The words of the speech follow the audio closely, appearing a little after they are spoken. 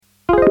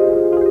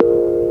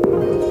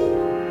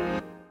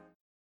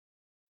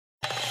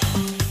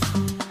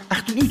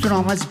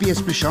برنامج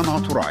SBS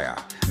بشان ترايا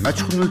ما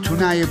تخنوا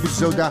التناية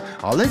بالزودة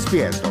على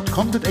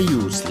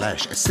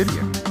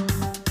sbs.com.au/Assyrian.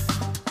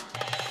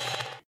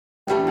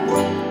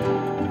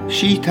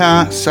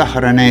 شيتا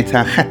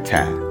سهرنيتا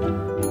ختا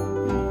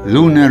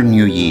Lunar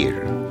New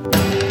Year.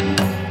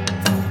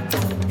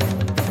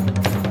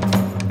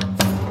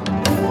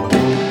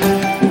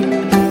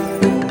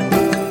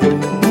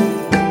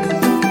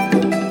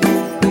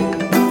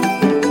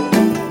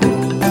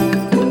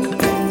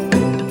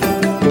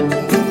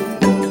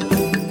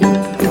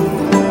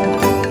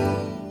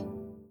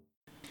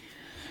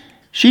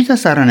 شيتا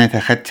سهرنيتا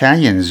ختا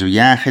ينزو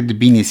ياخد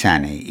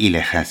بنيساني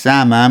إلى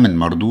خسامة من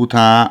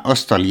مرضوطة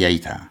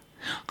أستراليايتا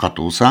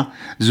قطوصة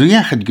زو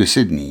ياخد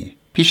جسدني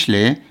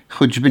بيشلي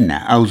خجبنا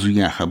أو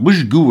زياخة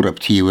بش جورة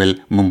بتيول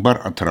من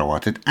برقة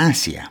رواتت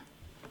آسيا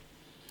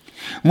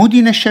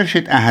مودين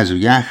الشرشة أها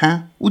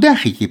زياخة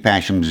وداخي كي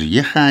باشم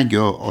زياخة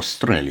جو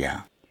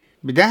أستراليا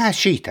بداها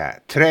شيتا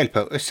تريلبو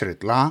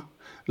أسرت لا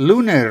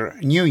Lunar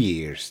New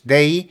Year's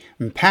Day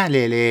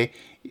مباليلي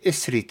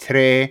إسري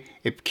تري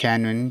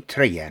بكانون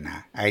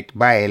تريانا أيت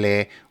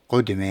بايلي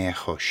قدمي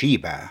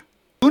خوشيبا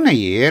Lunar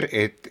Year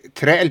ات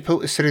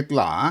تريلبو أسرت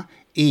لا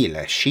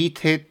إلى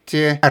شيتة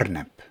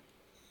أرنب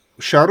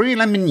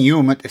شارويلا من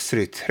يوم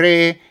إسري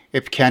تري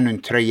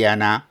بكانون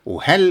تريانا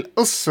وهل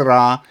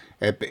أسرة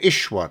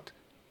بإشوط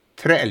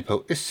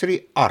تريلبو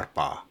إسري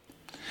أربا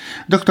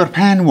دكتور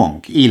بان وونغ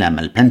إلى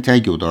ملبنتا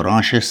جو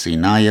دراسة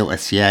صيناية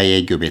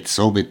وأسياية جو بيت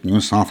صوبت نيو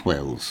ساوث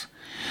ويلز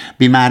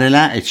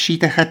بمعرلا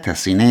اتشيتا خدتا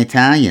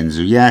صينيتا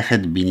ينزو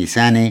ياخد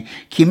بنيساني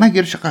كي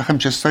مجر شقا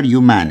 15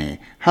 يوماني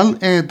هل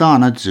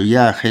ايضانت زو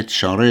ياخد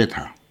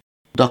شاريتها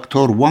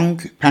دكتور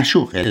وونغ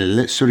باشوخ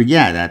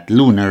السوريادة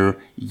Lunar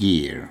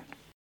Year.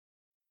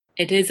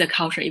 It is a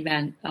cultural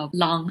event of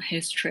long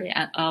history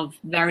and of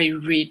very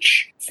rich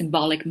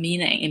symbolic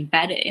meaning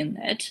embedded in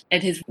it.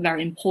 It is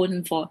very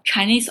important for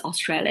Chinese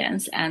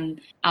Australians and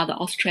other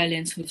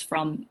Australians who's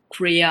from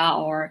Korea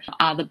or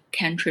other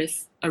countries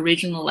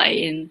originally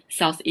in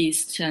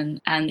southeastern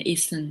and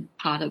eastern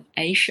part of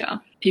Asia.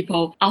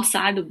 People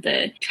outside of the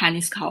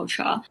Chinese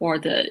culture or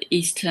the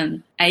Eastern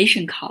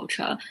Asian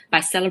culture,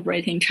 by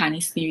celebrating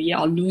Chinese New Year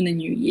or Lunar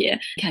New Year,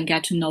 can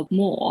get to know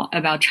more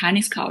about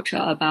Chinese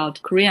culture, about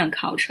Korean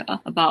culture,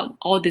 about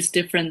all these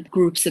different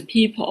groups of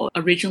people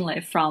originally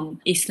from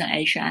Eastern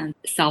Asia and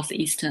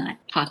Southeastern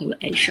part of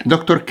Asia.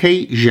 Dr. Kay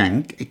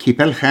Zhang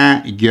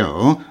كيبلخا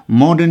جو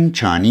Modern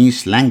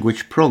Chinese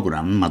Language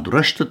Program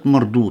مدرسة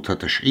مرضوطة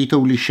تشعيته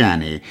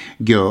ولشانة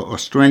جو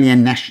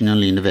Australian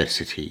National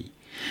University.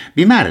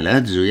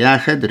 بمارلت زو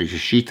ياخد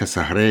رجشيتا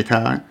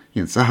سهريتا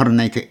ينسهر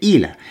نيتا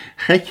إيلا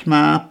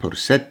خكمة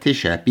برست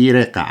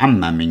شابيرة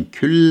قعمة من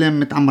كل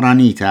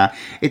متعمرانيتا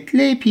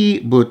اتليبي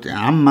بوت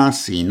عمة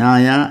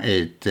صينايا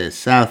ات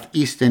South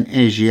Eastern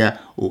Asia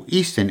و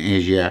Eastern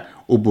Asia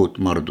وبوت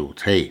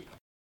مردوط هي.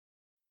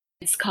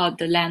 It's called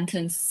the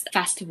Lanterns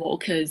Festival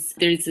because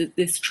there is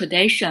this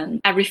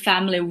tradition. Every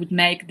family would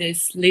make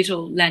this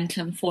little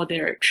lantern for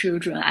their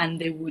children and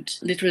they would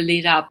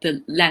literally light up the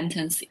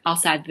lanterns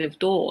outside their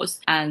doors.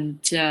 And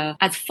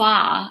as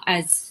far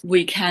as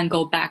we can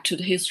go back to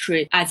the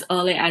history, as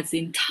early as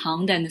in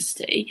Tang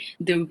Dynasty,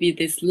 there would be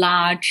this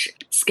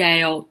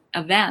large-scale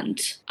event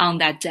on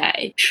that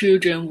day.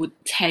 Children would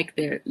take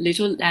their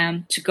little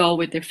lamb to go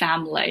with their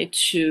family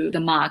to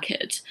the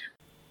market.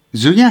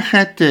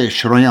 زياخت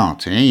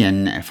شرياطي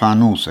ين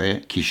فانوسة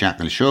كي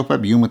شاقل شوفة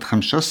بيوم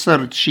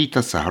 15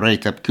 شيتا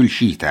سهريتا بكل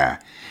شيتا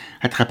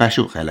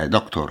هتخباشوخ على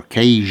دكتور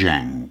كي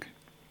جانغ.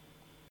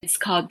 It's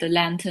called the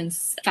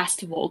Lanterns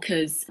Festival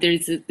because there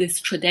is this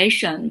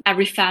tradition.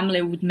 Every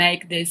family would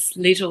make this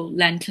little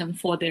lantern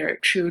for their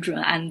children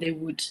and they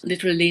would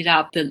literally light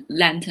up the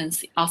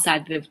lanterns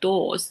outside their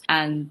doors.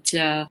 And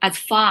as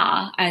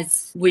far as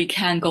we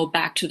can go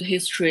back to the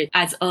history,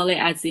 as early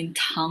as in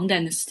Tang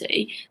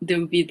Dynasty, there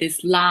would be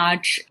this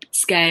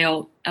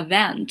large-scale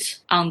event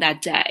on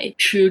that day.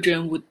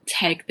 Children would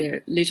take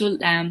their little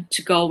lamb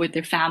to go with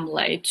their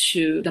family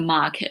to the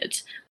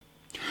market.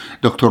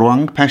 دكتور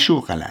وانغ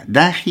باشوغلا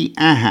داخي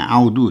آها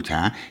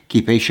عودوتا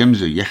كي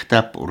بيشمزو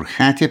يختب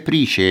ورخات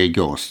بريشة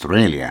جو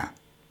أستراليا.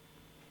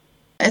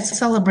 It's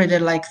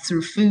celebrated like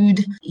through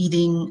food,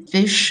 eating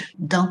fish,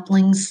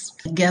 dumplings,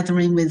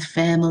 gathering with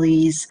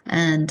families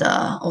and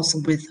also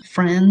with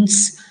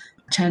friends.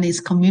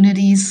 Chinese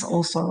communities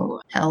also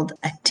held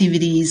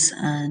activities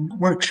and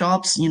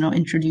workshops,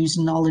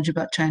 introducing knowledge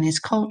about Chinese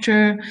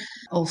culture.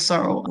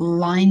 Also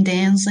line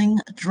dancing,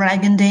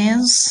 dragon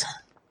dance.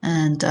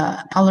 And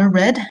color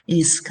red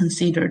is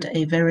considered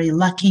a very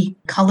lucky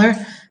color.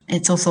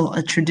 It's also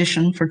a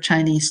tradition for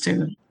Chinese to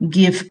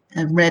give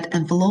a red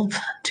envelope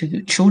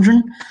to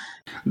children.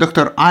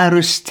 دكتور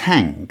آيريس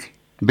تانغ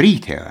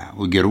بريتا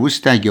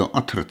وجروستا جو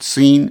قطرة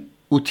الصين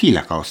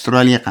وتيلق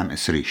أستراليا قام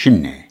إسري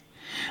شنة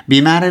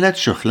بمعرلة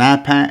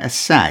شخلابها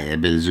الساية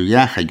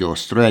بالزياخة جو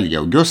أستراليا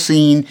وجو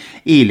الصين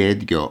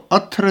إيلد جو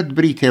قطرة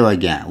بريتا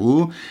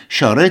وجاو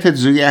شاريتة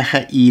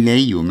زياخة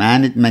إيلي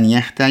يوماند من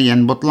يختا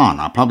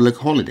ينبطلانا public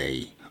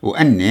holiday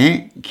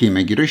وأني كي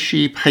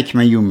مجرشي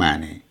بحكمة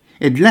يوماني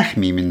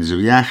ادلخمي من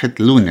زياخة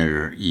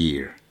لونر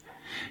يير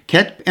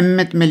كتب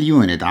أمة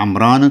مليون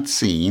عمران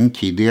تصين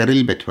كي دير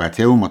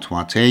البتواتي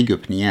ومطواتي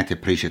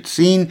جبنيات بريشة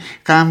صين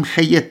قام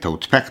خيطة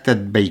وتفقتت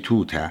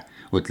بيتوتا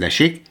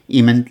وتلاشك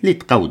إيمن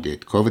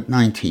لتقودت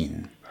كوفيد-19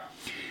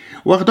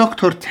 وغ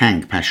دكتور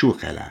تانك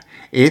باشوخلا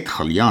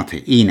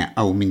خلياتي إينا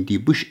أو من دي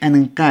بوش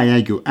أننقايا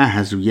جو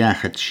أهزو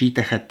ياخد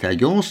شيتا خطا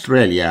جو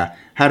أستراليا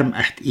هرم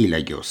أخت إيلا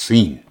جو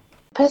الصين.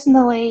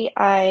 Personally,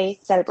 I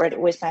celebrate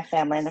with my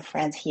family and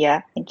friends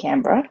here in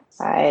Canberra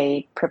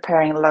by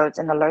preparing loads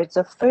and loads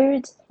of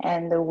food,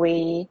 and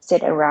we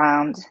sit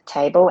around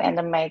table and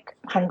make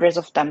hundreds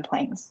of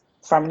dumplings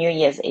from New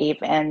Year's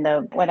Eve. And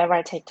whenever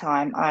I take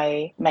time,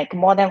 I make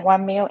more than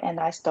one meal and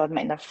I store them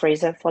in the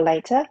freezer for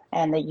later.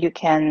 And you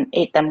can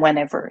eat them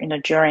whenever,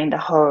 during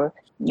the whole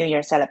New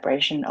Year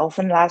celebration.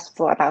 Often lasts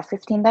for about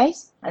 15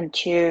 days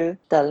until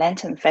the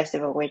Lantern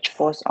Festival, which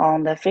falls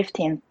on the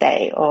 15th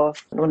day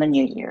of Lunar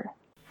New Year.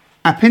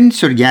 أبن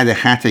سرجادة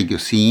خاطة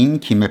جوسين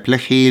كي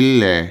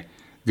مبلخيل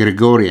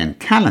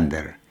Gregorian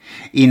calendar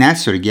إنا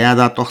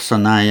سرجادة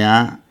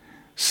تخصنايا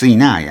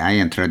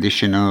صينايا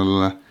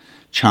traditional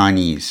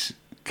Chinese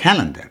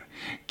calendar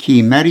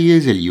كي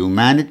مريز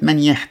اليومانت من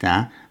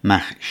يختا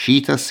مخ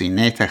شيتا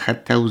صينيتا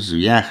خطة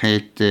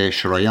وزياخة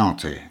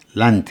شرياطة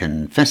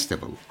Lantern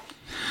Festival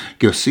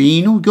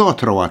جوسين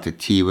وجوت روات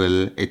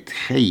التيول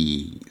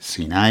اتخي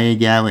صينايا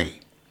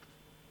جاوي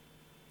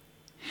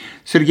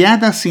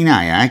سرجادة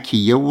صينايا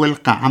كي يول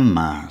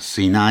قعمة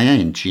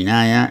صينايا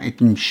انشينايا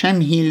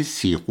اتمشمهل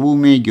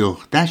سيقومي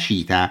جوغتا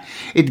شيتا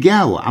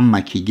اتقاو عما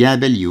كي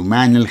جابل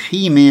يومان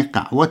الخيمة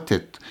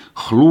قعوتت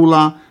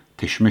خلولة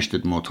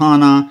تشمشتت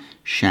موطانا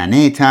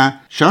شانيتا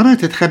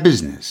شارت اتخا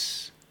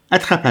بزنس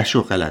اتخا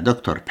باشوق على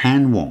دكتور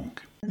بان وونغ.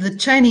 The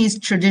Chinese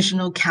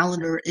traditional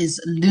calendar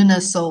is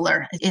lunar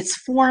solar. It's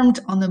formed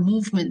on the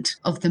movement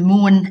of the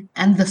moon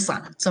and the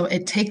sun. So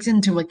it takes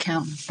into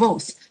account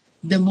both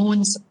the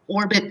moon's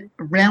orbit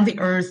around the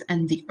earth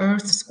and the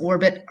earth's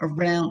orbit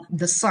around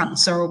the sun.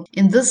 So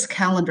in this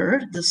calendar,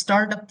 the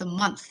start of the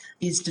month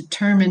is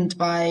determined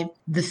by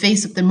the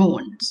phase of the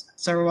moon.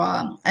 So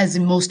as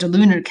in most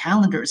lunar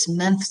calendars,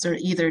 months are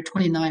either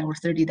 29 or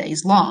 30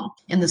 days long.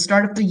 And the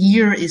start of the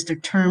year is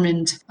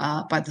determined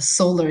by the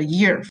solar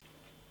year.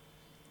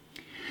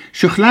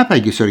 شخلابا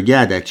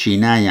جسرجادة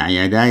تشينايا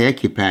عيادايا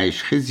كي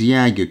بايش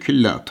خزيا جو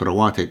كل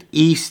اطروات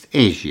ايست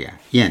ايجيا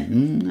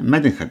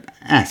مدنخد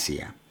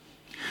آسيا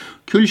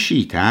كل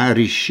شيتا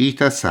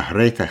ريشيتا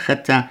سهريتا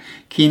خطا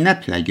كي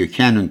نبلا جو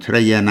كانون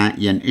تريانا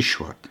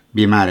اشوت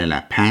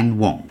بمارلا بان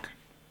وونغ.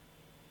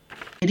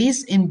 It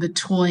is in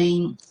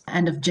between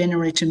end of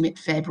January to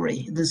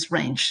mid-February, this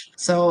range.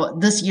 So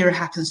this year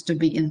happens to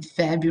be in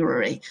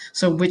February.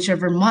 So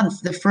whichever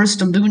month, the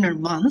first lunar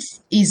month,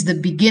 is the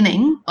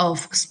beginning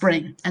of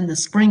spring, and the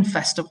spring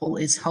festival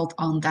is held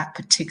on that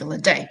particular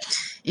day.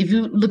 If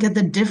you look at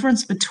the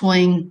difference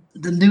between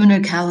the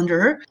lunar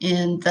calendar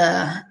and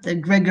the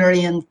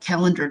Gregorian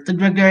calendar, the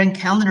Gregorian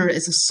calendar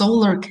is a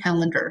solar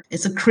calendar.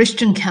 It's a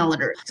Christian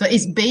calendar. So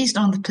it's based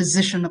on the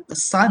position of the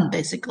sun,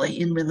 basically,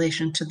 in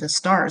relation to the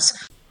stars.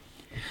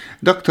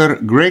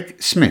 دكتور غريغ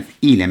سميث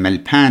إلى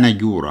ملبانا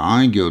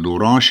جورا جو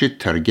دراسة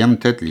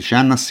ترجمتت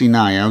لشان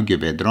الصناعة وجو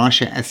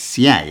بدراسة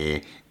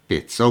السياية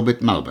بتصوبة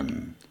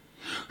ملبن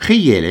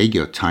خيالي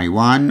جو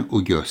تايوان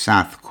وجو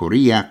ساوث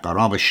كوريا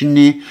قرابة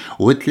شنة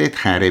وتلت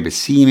خارب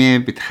السيمة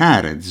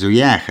بتخارد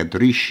زياخد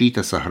ريشي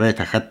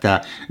تسهرات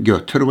خطة جو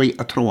تروي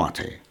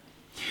أطرواتي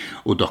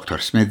ودكتور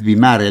سميث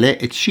بمارلة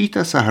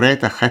اتشيتا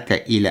سهرات خطة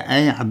إلى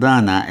أي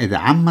عضانا إذا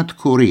عمت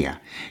كوريا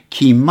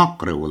كي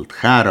مقر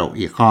والتخارة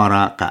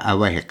وإقارة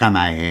قاوه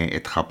قمعه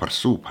اتخبر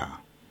صوبها.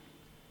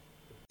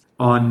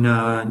 On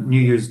New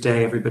Year's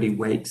Day, everybody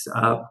wakes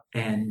up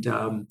and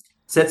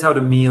sets out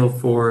a meal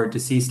for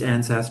deceased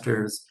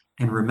ancestors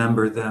and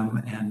remember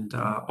them and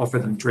offer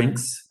them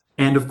drinks.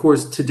 And of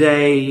course,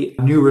 today,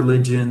 new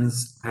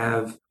religions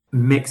have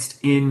mixed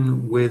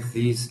in with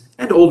these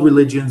and old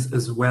religions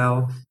as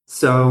well.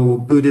 So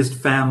Buddhist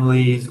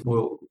families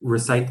will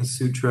recite the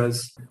sutras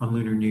on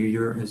Lunar New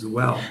Year as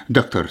well.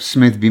 دكتور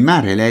سميث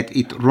بمارلات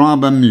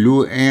اترابا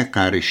ملوء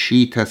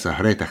قارشيتا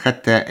سهريتا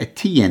خطة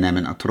اتينا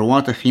من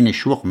اطروات خين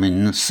شوق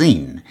من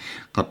الصين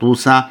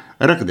قطوسة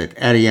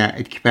رقدت اريا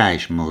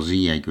اتكبايش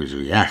مغزية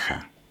جزوياخا.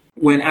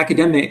 When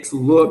academics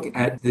look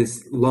at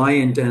this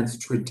lion dance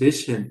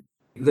tradition,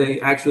 they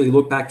actually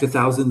look back to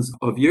thousands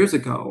of years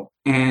ago.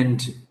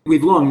 And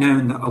we've long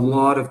known that a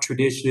lot of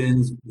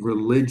traditions,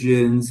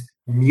 religions,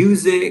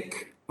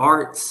 music,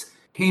 arts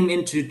came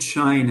into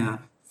China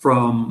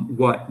from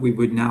what we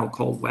would now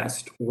call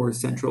West or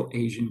Central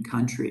Asian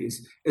countries,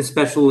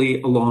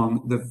 especially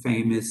along the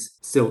famous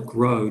Silk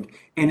Road.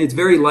 And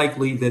it's very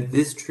likely that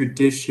this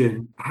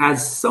tradition has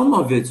some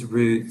of its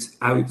roots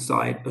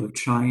outside of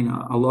China.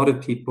 A lot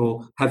of people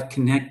have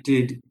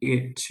connected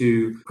it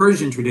to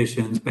Persian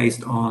traditions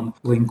based on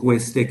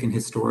linguistic and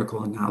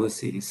historical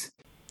analyses.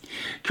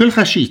 كل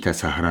خشيتا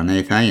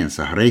سهرانيتا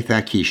ينسهريتا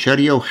كي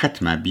شريا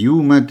وختمة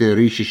بيومة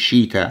دريش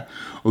الشيتا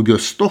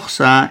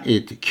وجستخصا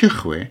ات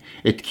كخوة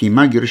ات كي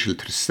ماجرش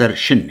الترسر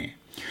شنة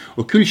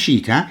وكل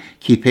شيتا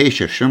كي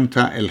بيشر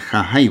شمتا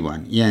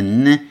الخاهيوان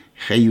ين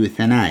خيو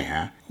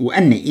ثنايا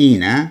وأن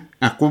إينا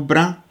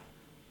أقبرة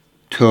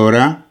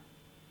تورا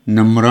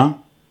نمرة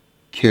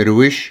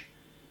كروش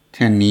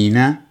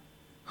تنينة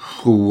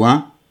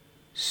خوة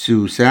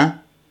سوسة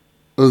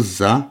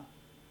إزة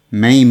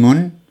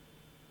ميمون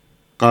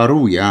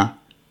قاروية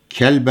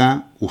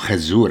كلبة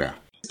وخزورة.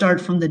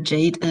 Start from the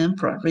Jade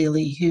Emperor,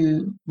 really,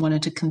 who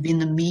wanted to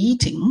convene a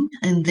meeting.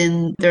 And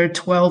then there are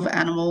 12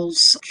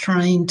 animals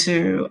trying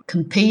to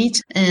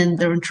compete, and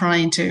they're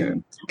trying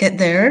to get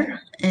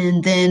there.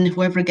 And then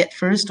whoever gets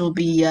first will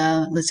be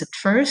listed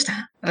first.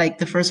 Like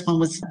the first one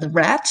was the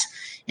rat,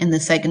 and the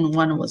second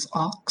one was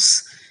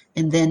ox.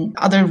 And then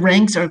other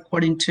ranks are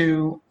according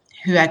to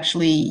who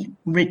actually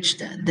reached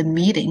the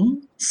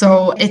meeting.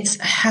 So it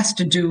has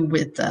to do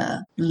with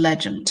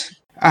legend.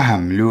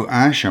 أهم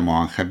لوقا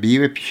شموعن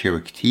خبيبة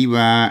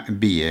بشوكتيوة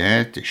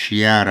بيت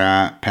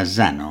شيارة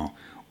بازانو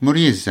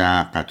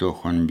مريزة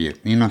قاتوخن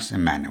بيت نينوس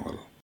إمانويل.